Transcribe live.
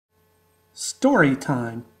Story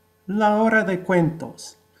time, la hora de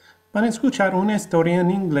cuentos. Van a escuchar una historia en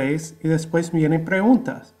inglés y después vienen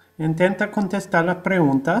preguntas. Intenta contestar las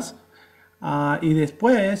preguntas y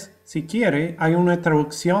después, si quiere, hay una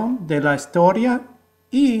traducción de la historia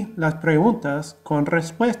y las preguntas con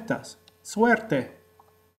respuestas. Suerte!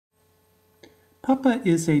 Papa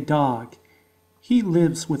is a dog. He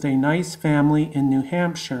lives with a nice family in New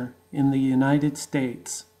Hampshire in the United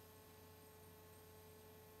States.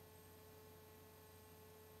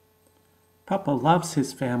 Papa loves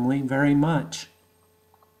his family very much.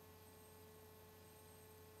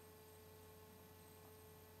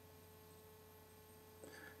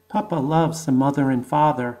 Papa loves the mother and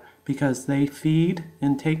father because they feed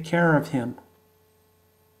and take care of him.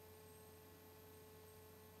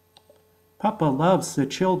 Papa loves the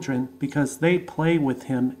children because they play with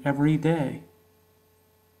him every day.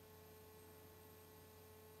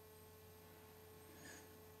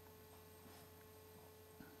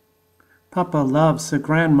 Papa loves the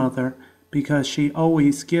grandmother because she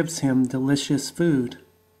always gives him delicious food.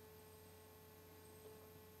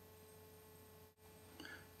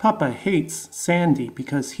 Papa hates Sandy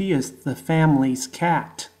because he is the family's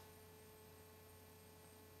cat.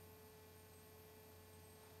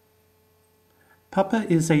 Papa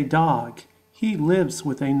is a dog. He lives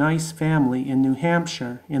with a nice family in New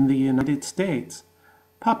Hampshire in the United States.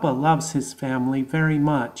 Papa loves his family very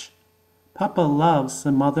much. Papa loves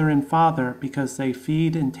the mother and father because they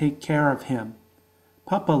feed and take care of him.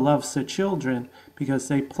 Papa loves the children because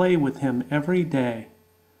they play with him every day.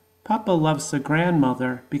 Papa loves the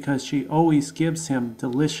grandmother because she always gives him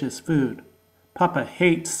delicious food. Papa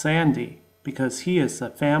hates Sandy because he is the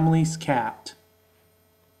family's cat.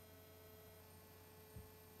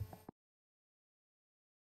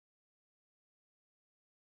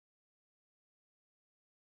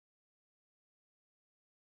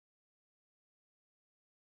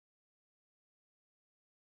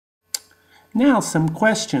 Now some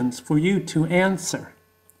questions for you to answer.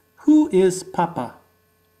 Who is Papa?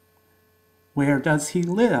 Where does he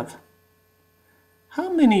live?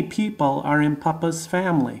 How many people are in Papa's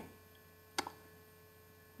family?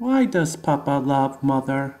 Why does Papa love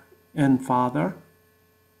mother and father?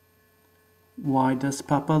 Why does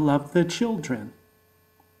Papa love the children?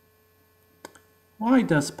 Why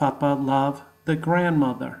does Papa love the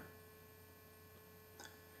grandmother?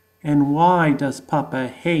 And why does Papa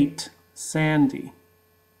hate Sandy?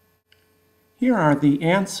 Here are the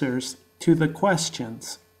answers to the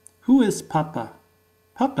questions. Who is Papa?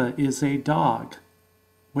 Papa is a dog.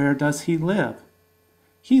 Where does he live?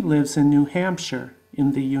 He lives in New Hampshire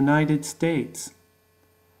in the United States.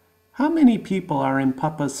 How many people are in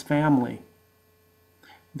Papa's family?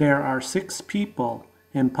 There are 6 people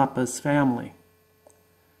in Papa's family.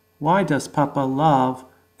 Why does Papa love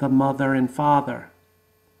the mother and father?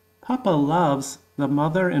 Papa loves the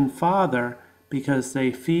mother and father because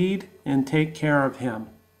they feed and take care of him.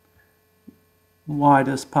 Why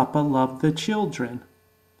does Papa love the children?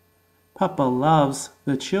 Papa loves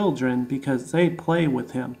the children because they play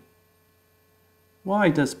with him. Why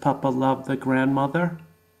does Papa love the grandmother?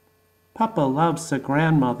 Papa loves the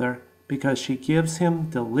grandmother because she gives him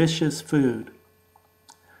delicious food.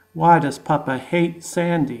 Why does Papa hate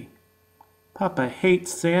Sandy? Papa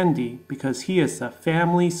hates Sandy because he is the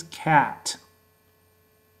family's cat.